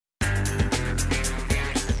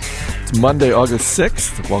It's Monday, August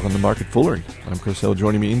 6th. Welcome to Market Foolery. I'm Chris Hill.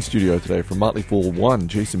 Joining me in studio today from Motley Fool 1,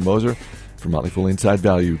 Jason Moser. From Motley Fool Inside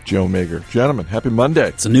Value, Joe Mager. Gentlemen, happy Monday.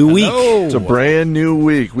 It's a new week. Hello. It's a brand new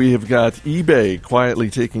week. We have got eBay quietly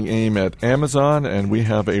taking aim at Amazon, and we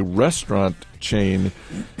have a restaurant chain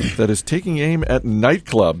that is taking aim at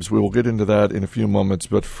nightclubs. We will get into that in a few moments.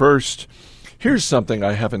 But first, here's something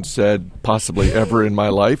I haven't said possibly ever in my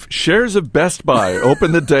life. Shares of Best Buy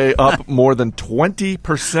opened the day up more than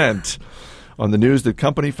 20% on the news that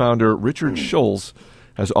company founder Richard Schulze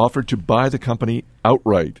has offered to buy the company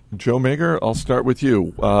outright. Joe Mager, I'll start with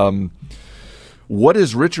you. What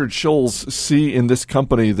does Richard Schulze see in this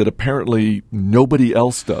company that apparently nobody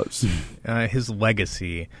else does? His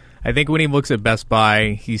legacy. I think when he looks at Best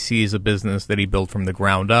Buy, he sees a business that he built from the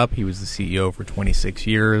ground up. He was the CEO for 26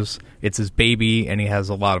 years. It's his baby, and he has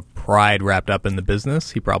a lot of pride wrapped up in the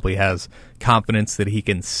business. He probably has confidence that he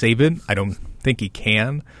can save it. I don't think he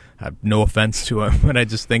can. No offense to him, but I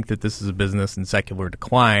just think that this is a business in secular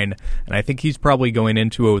decline, and I think he's probably going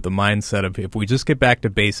into it with the mindset of if we just get back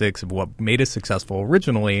to basics of what made us successful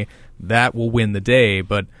originally, that will win the day,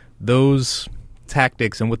 but those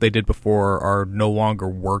tactics and what they did before are no longer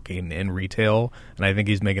working in retail, and I think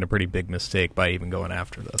he's making a pretty big mistake by even going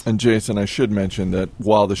after this. And Jason, I should mention that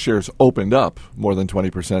while the shares opened up more than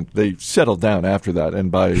 20%, they settled down after that,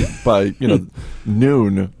 and by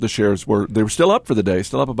noon, the shares were still up for the day,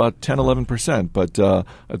 still up about 10-11%, but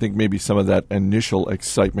I think maybe some of that initial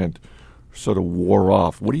excitement sort of wore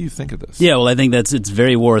off. What do you think of this? Yeah, well, I think it's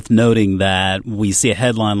very worth noting that we see a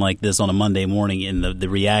headline like this on a Monday morning, and the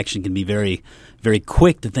reaction can be very, very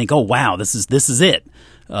quick to think, oh, wow, this is it.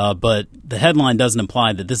 But the headline doesn't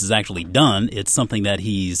imply that this is actually done. It's something that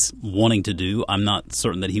he's wanting to do. I'm not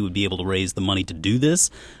certain that he would be able to raise the money to do this.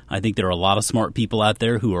 I think there are a lot of smart people out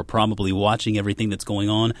there who are probably watching everything that's going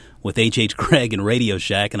on with H.H. Gregg and Radio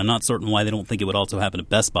Shack, and I'm not certain why they don't think it would also happen at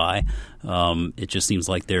Best Buy. It just seems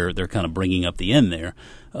like they're kind of bringing up the end there.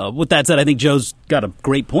 With that said, I think Joe's got a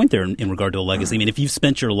great point there in regard to a legacy. I mean, if you've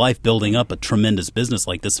spent your life building up a tremendous business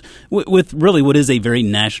like this with really what is a very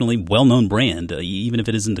nationally well-known brand, even if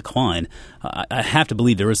it is in decline, I have to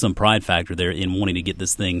believe there is some pride factor there in wanting to get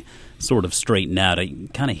this thing sort of straightened out. I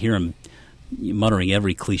kind of hear him muttering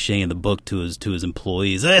every cliche in the book to his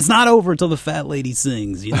employees. It's not over until the fat lady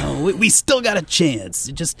sings. You know, we still got a chance.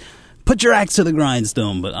 Just put your axe to the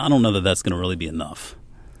grindstone. But I don't know that that's going to really be enough.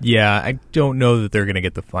 Yeah, I don't know that they're going to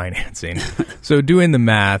get the financing. So doing the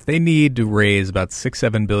math, they need to raise about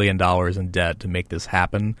 $6-7 billion in debt to make this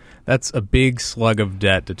happen. That's a big slug of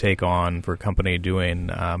debt to take on for a company doing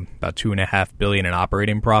about $2.5 billion in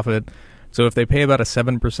operating profit. So if they pay about a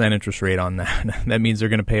 7% interest rate on that, that means they're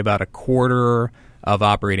going to pay about a quarter of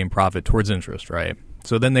operating profit towards interest, right?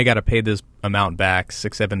 So then they got to pay this amount back,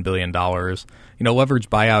 $6-7 billion. You know, leverage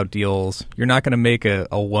buyout deals, you're not going to make a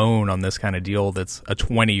loan on this kind of deal that's a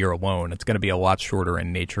 20-year loan. It's going to be a lot shorter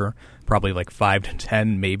in nature, probably like 5 to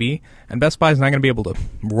 10 maybe. And Best Buy is not going to be able to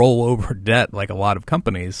roll over debt like a lot of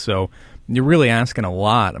companies. So you're really asking a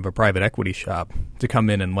lot of a private equity shop to come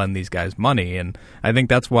in and lend these guys money. And I think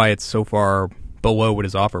that's why it's so far below what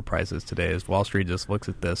his offer price is today, is Wall Street just looks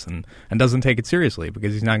at this and doesn't take it seriously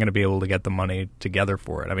because he's not going to be able to get the money together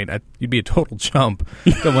for it. I mean, you'd be a total chump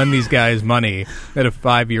to lend these guys money at a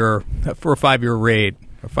 5-year rate,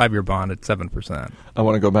 a 5-year bond at 7%. I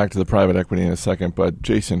want to go back to the private equity in a second, but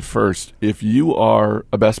Jason, first, if you are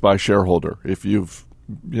a Best Buy shareholder,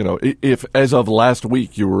 if as of last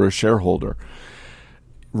week you were a shareholder,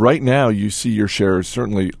 right now you see your shares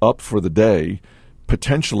certainly up for the day.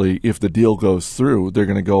 Potentially, if the deal goes through, they're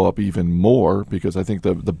going to go up even more because I think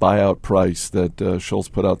the buyout price that Schulze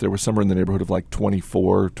put out there was somewhere in the neighborhood of like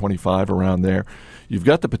 24, 25, around there. You've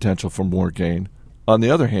got the potential for more gain. On the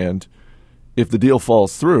other hand, if the deal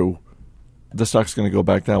falls through, the stock's going to go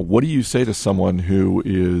back down. What do you say to someone who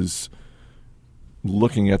is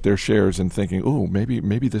looking at their shares and thinking, "Oh,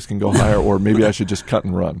 maybe this can go higher, or maybe I should just cut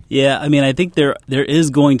and run"? Yeah, I mean, I think there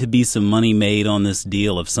is going to be some money made on this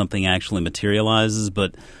deal if something actually materializes,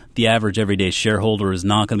 but the average everyday shareholder is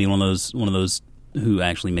not going to be one of those who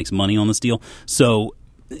actually makes money on this deal. So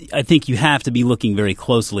I think you have to be looking very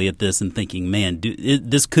closely at this and thinking, man,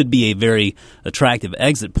 this could be a very attractive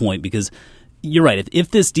exit point because you're right.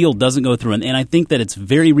 If this deal doesn't go through, and I think that it's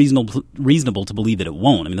very reasonable to believe that it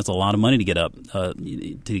won't. I mean, that's a lot of money to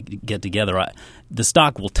get together. The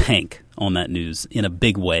stock will tank on that news in a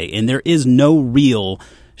big way, and there is no real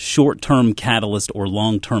short-term catalyst or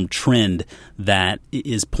long-term trend that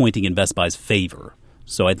is pointing in Best Buy's favor.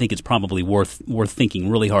 So I think it's probably worth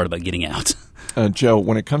thinking really hard about getting out. Joe,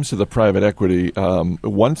 when it comes to the private equity,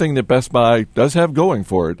 one thing that Best Buy does have going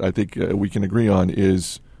for it, I think we can agree on,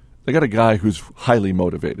 is they got a guy who's highly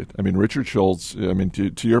motivated. I mean, Richard Schultz. I mean,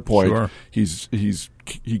 to your point, Sure.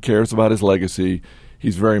 he cares about his legacy.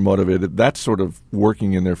 He's very motivated. That's sort of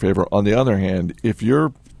working in their favor. On the other hand, if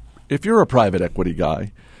you're a private equity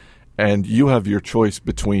guy and you have your choice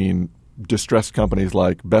between distressed companies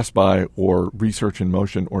like Best Buy or Research in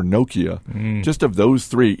Motion or Nokia, just of those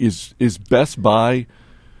three, is Best Buy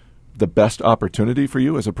the best opportunity for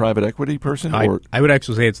you as a private equity person? I would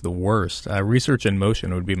actually say it's the worst. Research in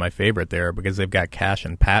Motion would be my favorite there because they've got cash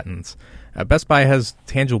and patents. Best Buy has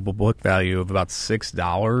tangible book value of about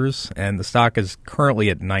 $6, and the stock is currently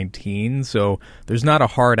at 19, so there's not a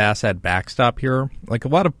hard asset backstop here. Like a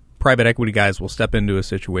lot of private equity guys will step into a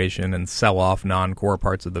situation and sell off non-core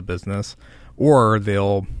parts of the business, or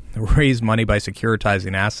they'll raise money by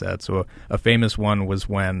securitizing assets. So a famous one was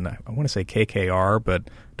when, I want to say KKR, but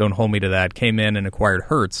don't hold me to that, came in and acquired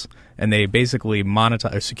Hertz, and they basically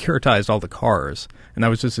securitized all the cars. And that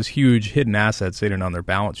was just this huge hidden asset sitting on their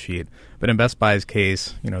balance sheet. But in Best Buy's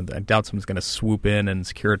case, I doubt someone's going to swoop in and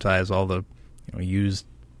securitize all the used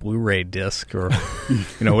Blu-ray disc or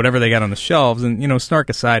whatever they got on the shelves. And snark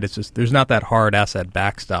aside, it's just there's not that hard asset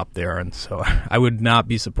backstop there, and so I would not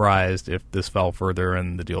be surprised if this fell further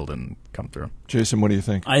and the deal didn't come through. Jason, what do you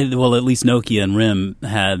think? Well, at least Nokia and RIM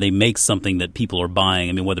they make something that people are buying.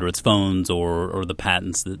 I mean, whether it's phones or the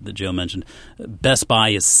patents that Joe mentioned, Best Buy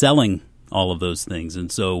is selling all of those things,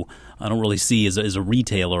 and so I don't really see as a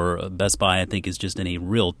retailer, Best Buy I think is just in a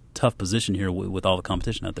real tough position here with all the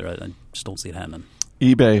competition out there. I just don't see it happening.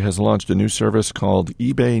 eBay has launched a new service called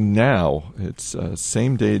eBay Now. It's a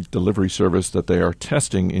same-day delivery service that they are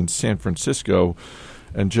testing in San Francisco.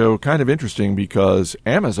 And, Joe, kind of interesting because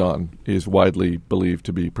Amazon is widely believed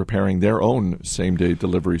to be preparing their own same-day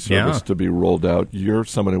delivery service to be rolled out. You're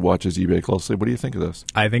someone who watches eBay closely. What do you think of this?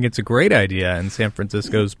 I think it's a great idea, and San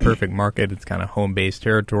Francisco's perfect market. It's kind of home-based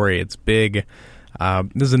territory. It's big.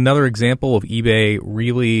 This is another example of eBay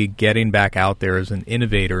really getting back out there as an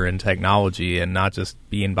innovator in technology and not just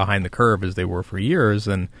being behind the curve as they were for years.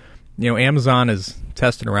 And, Amazon is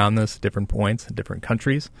testing around this at different points in different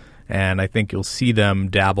countries, and I think you'll see them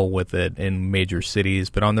dabble with it in major cities.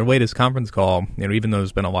 But on their latest conference call, even though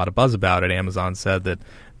there's been a lot of buzz about it, Amazon said that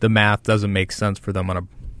the math doesn't make sense for them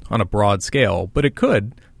on a broad scale, but it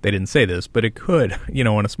could. They didn't say this, but it could,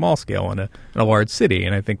 on a small scale in a large city.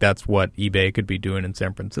 And I think that's what eBay could be doing in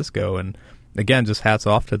San Francisco. And again, just hats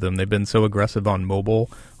off to them. They've been so aggressive on mobile,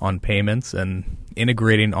 on payments, and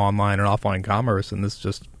integrating online and offline commerce. And this is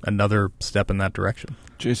just another step in that direction.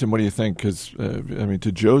 Jason, what do you think? Because,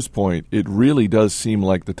 to Joe's point, it really does seem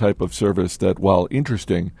like the type of service that, while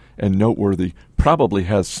interesting and noteworthy, probably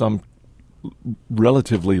has some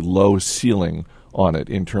relatively low ceiling on it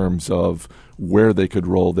in terms of where they could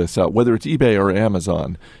roll this out. Whether it's eBay or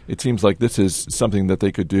Amazon, it seems like this is something that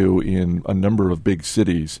they could do in a number of big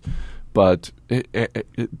cities. But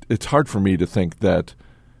it's hard for me to think that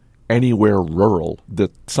anywhere rural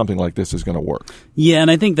that something like this is going to work. Yeah,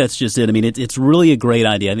 and I think that's just it. I mean, it's really a great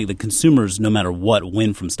idea. I think the consumers, no matter what,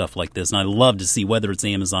 win from stuff like this. And I love to see whether it's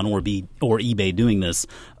Amazon or eBay doing this.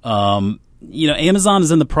 Amazon is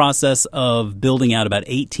in the process of building out about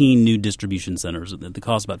 18 new distribution centers that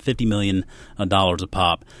cost about $50 million a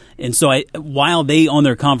pop. And so while they, on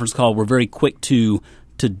their conference call, were very quick to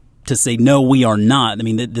say, no, we are not. I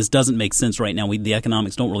mean, this doesn't make sense right now. The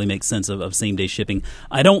economics don't really make sense of same-day shipping.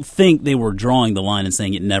 I don't think they were drawing the line and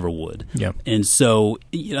saying it never would. Yeah. And so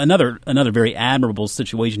another very admirable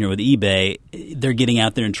situation here with eBay, they're getting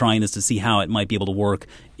out there and trying this to see how it might be able to work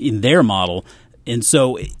in their model. And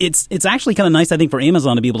so it's actually kind of nice, I think, for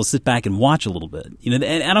Amazon to be able to sit back and watch a little bit. And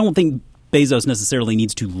I don't think Bezos necessarily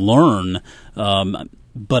needs to learn,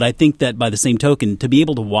 but I think that by the same token, to be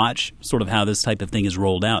able to watch sort of how this type of thing is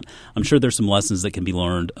rolled out, I'm sure there's some lessons that can be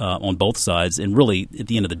learned on both sides. And really, at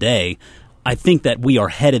the end of the day, I think that we are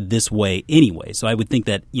headed this way anyway. So I would think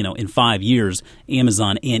that, in 5 years,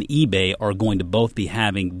 Amazon and eBay are going to both be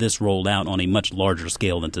having this rolled out on a much larger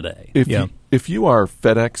scale than today. If you are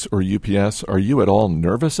FedEx or UPS, are you at all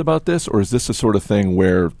nervous about this? Or is this the sort of thing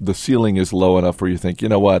where the ceiling is low enough where you think, you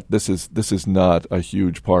know what, this is not a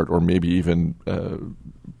huge part or maybe even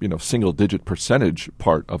single-digit percentage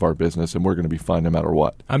part of our business, and we're going to be fine no matter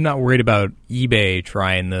what? I'm not worried about eBay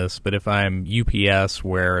trying this, but if I'm UPS,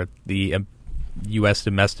 where the U.S.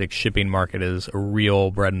 domestic shipping market is a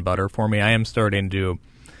real bread and butter for me, I am starting to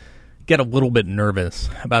get a little bit nervous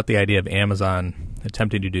about the idea of Amazon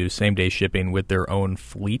attempting to do same-day shipping with their own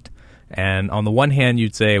fleet. And on the one hand,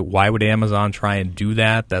 you'd say, why would Amazon try and do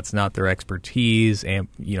that? That's not their expertise. And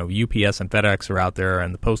UPS and FedEx are out there,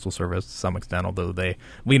 and the Postal Service to some extent, although they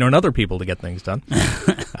lean on other people to get things done.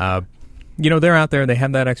 they're out there. They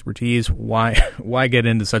have that expertise. Why get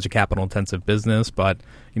into such a capital-intensive business? But,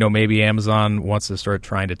 maybe Amazon wants to start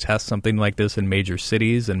trying to test something like this in major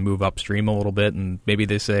cities and move upstream a little bit. And maybe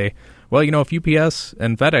they say, well, if UPS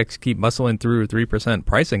and FedEx keep muscling through 3%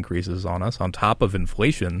 price increases on us on top of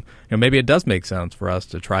inflation, maybe it does make sense for us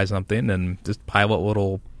to try something and just pilot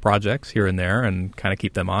little projects here and there and kind of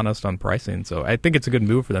keep them honest on pricing. So I think it's a good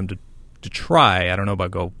move for them to try. I don't know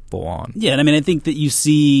about go full on. Yeah, and I think that you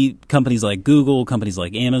see companies like Google, companies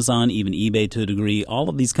like Amazon, even eBay to a degree, all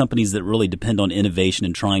of these companies that really depend on innovation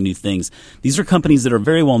and trying new things. These are companies that are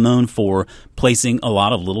very well known for placing a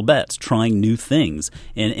lot of little bets, trying new things.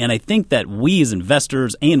 And I think that we as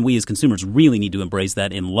investors and we as consumers really need to embrace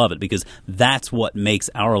that and love it, because that's what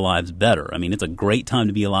makes our lives better. It's a great time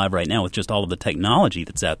to be alive right now with just all of the technology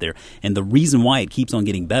that's out there. And the reason why it keeps on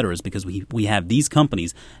getting better is because we have these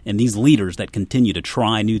companies and these leaders that continue to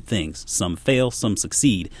try new things. Some fail, some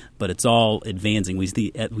succeed, but it's all advancing. We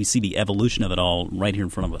see the evolution of it all right here in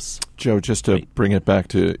front of us. Joe, just to bring it back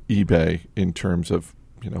to eBay in terms of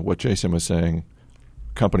what Jason was saying,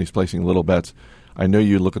 companies placing little bets. I know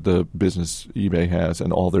you look at the business eBay has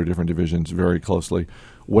and all their different divisions very closely.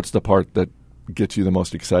 What's the part that gets you the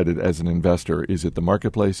most excited as an investor? Is it the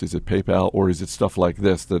marketplace? Is it PayPal? Or is it stuff like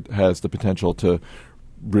this that has the potential to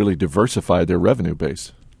really diversify their revenue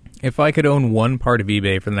base? If I could own one part of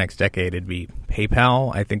eBay for the next decade, it'd be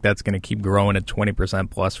PayPal. I think that's going to keep growing at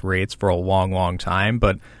 20% plus rates for a long, long time.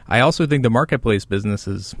 But I also think the marketplace business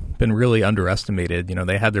has been really underestimated.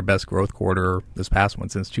 They had their best growth quarter, this past one,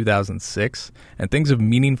 since 2006, and things have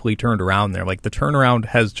meaningfully turned around there. Like, the turnaround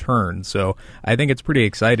has turned. So I think it's pretty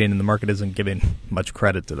exciting, and the market isn't giving much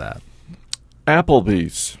credit to that.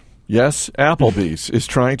 Applebee's. Yes, Applebee's is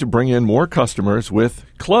trying to bring in more customers with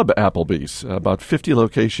Club Applebee's. About 50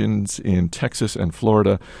 locations in Texas and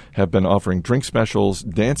Florida have been offering drink specials,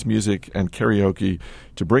 dance music, and karaoke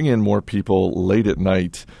to bring in more people late at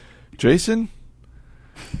night. Jason,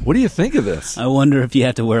 what do you think of this? I wonder if you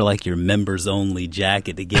have to wear your members-only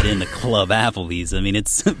jacket to get into Club Applebee's.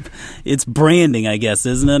 It's branding, I guess,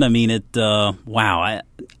 isn't it?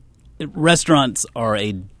 Restaurants are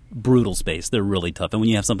a brutal space. They're really tough. And when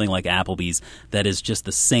you have something like Applebee's that is just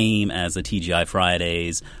the same as a TGI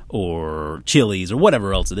Fridays or Chili's or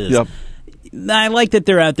whatever else it is, yep. I like that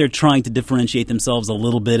they're out there trying to differentiate themselves a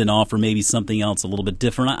little bit and offer maybe something else a little bit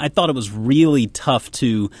different. I thought it was really tough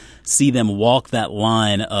to see them walk that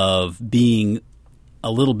line of being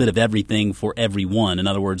a little bit of everything for everyone. In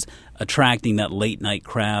other words, attracting that late night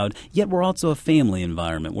crowd, yet we're also a family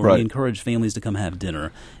environment where right. we encourage families to come have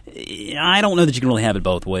dinner. I don't know that you can really have it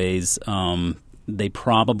both ways. They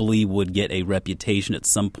probably would get a reputation at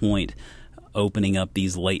some point opening up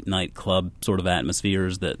these late night club sort of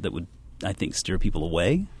atmospheres that would, I think, steer people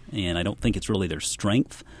away. And I don't think it's really their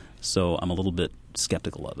strength. So I'm a little bit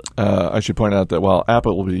skeptical of it. I should point out that while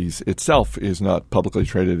Applebee's itself is not publicly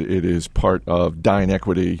traded, it is part of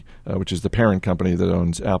DineEquity, which is the parent company that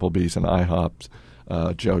owns Applebee's and IHOP.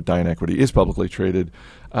 Joe, DineEquity is publicly traded.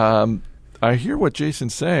 I hear what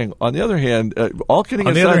Jason's saying. On the other hand, all kidding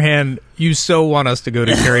aside... On the other hand, you so want us to go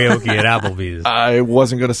to karaoke at Applebee's. I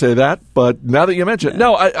wasn't going to say that, but now that you mention it.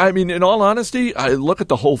 No, I mean, in all honesty, I look at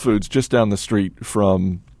the Whole Foods just down the street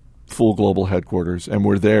from full global headquarters, and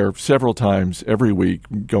we're there several times every week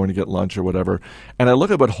going to get lunch or whatever. And I look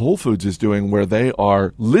at what Whole Foods is doing, where they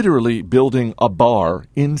are literally building a bar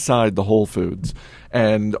inside the Whole Foods.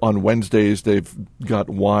 And on Wednesdays, they've got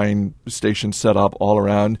wine stations set up all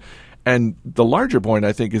around. And the larger point,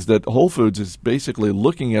 I think, is that Whole Foods is basically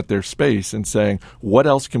looking at their space and saying, what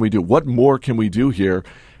else can we do? What more can we do here?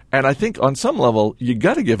 And I think on some level, you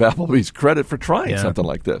got to give Applebee's credit for trying something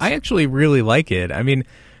like this. I actually really like it. I mean,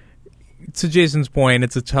 to Jason's point,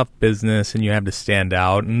 it's a tough business and you have to stand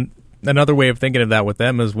out. And another way of thinking of that with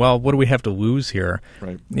them is, well, what do we have to lose here?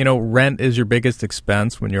 Right. Rent is your biggest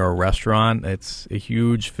expense when you're a restaurant. It's a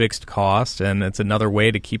huge fixed cost, and it's another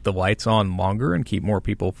way to keep the lights on longer and keep more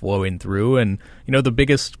people flowing through. And, the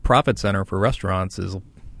biggest profit center for restaurants is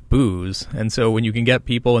booze. And so when you can get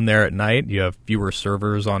people in there at night, you have fewer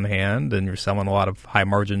servers on hand, and you're selling a lot of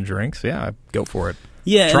high-margin drinks, go for it.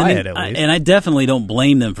 Yeah, try it at least. And I definitely don't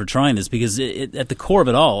blame them for trying this, because at the core of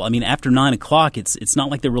it all, I mean, after 9 o'clock, it's not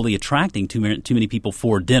like they're really attracting too many people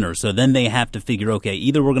for dinner. So then they have to figure, okay,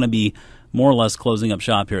 either we're going to be more or less closing up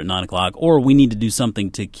shop here at 9 o'clock, or we need to do something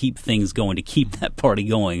to keep things going, to keep that party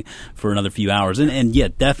going for another few hours. And yeah,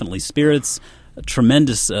 definitely, spirits, a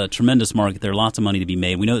tremendous market there, lots of money to be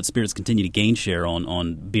made. We know that spirits continue to gain share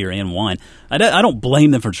on beer and wine. I don't blame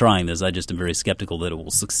them for trying this. I just am very skeptical that it will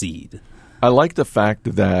succeed. I like the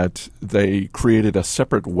fact that they created a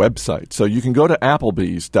separate website. So you can go to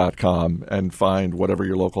Applebee's.com and find whatever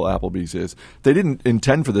your local Applebee's is. They didn't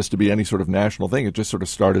intend for this to be any sort of national thing. It just sort of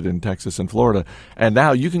started in Texas and Florida. And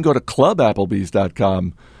now you can go to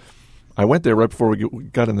ClubApplebee's.com. I went there right before we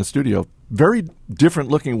got in the studio. Very different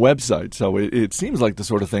looking website. So it seems like the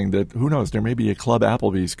sort of thing that, who knows, there may be a Club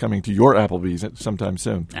Applebee's coming to your Applebee's sometime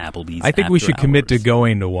soon. Applebee's. I think we should commit to hours.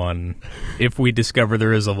 going to one if we discover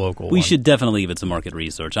there is a local one. We should definitely give it some market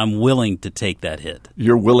research. I'm willing to take that hit.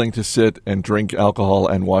 You're willing to sit and drink alcohol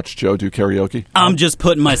and watch Joe do karaoke? I'm just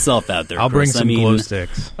putting myself out there. I'll bring Chris. some glow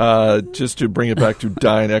sticks. Just to bring it back to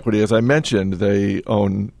Dine Equity, as I mentioned, they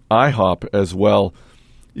own IHOP as well.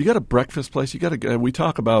 You got a breakfast place. You got to. We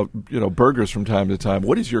talk about burgers from time to time.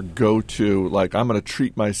 What is your go-to? Like, I'm going to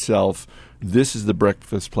treat myself. This is the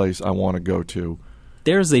breakfast place I want to go to.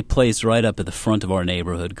 There's a place right up at the front of our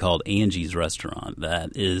neighborhood called Angie's Restaurant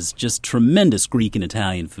that is just tremendous Greek and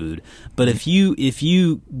Italian food. But if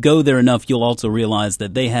you go there enough, you'll also realize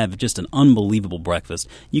that they have just an unbelievable breakfast.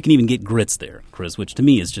 You can even get grits there, Chris, which to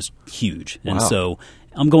me is just huge. Wow. And so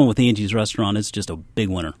I'm going with Angie's Restaurant. It's just a big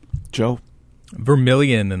winner. Joe?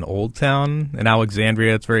 Vermilion in Old Town in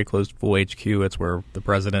Alexandria. It's very close to Full HQ. It's where the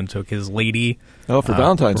president took his lady. Oh, for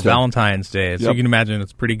Valentine's Day. Valentine's Day. So Yep. you can imagine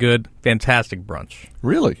it's pretty good. Fantastic brunch.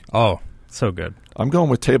 Really? Oh, so good. I'm going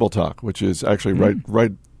with Table Talk, which is actually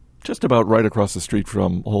right, just about right across the street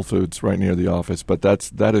from Whole Foods, right near the office. But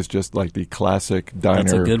that is just like the classic diner.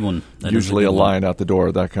 That's a good one. That usually is a good one. line out the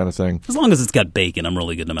door, that kind of thing. As long as it's got bacon, I'm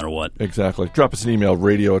really good no matter what. Exactly. Drop us an email,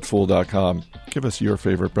 radio@fool.com. Give us your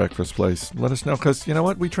favorite breakfast place. Let us know, because you know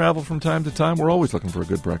what? We travel from time to time. We're always looking for a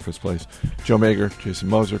good breakfast place. Joe Mager, Jason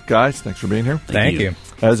Moser. Guys, thanks for being here. Thank you.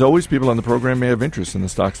 As always, people on the program may have interest in the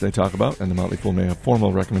stocks they talk about, and the Motley Fool may have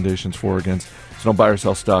formal recommendations for or against. So don't buy or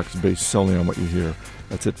sell stocks based solely on what you hear.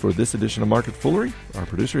 That's it for this edition of Market Foolery. Our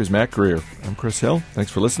producer is Matt Greer. I'm Chris Hill.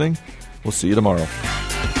 Thanks for listening. We'll see you tomorrow.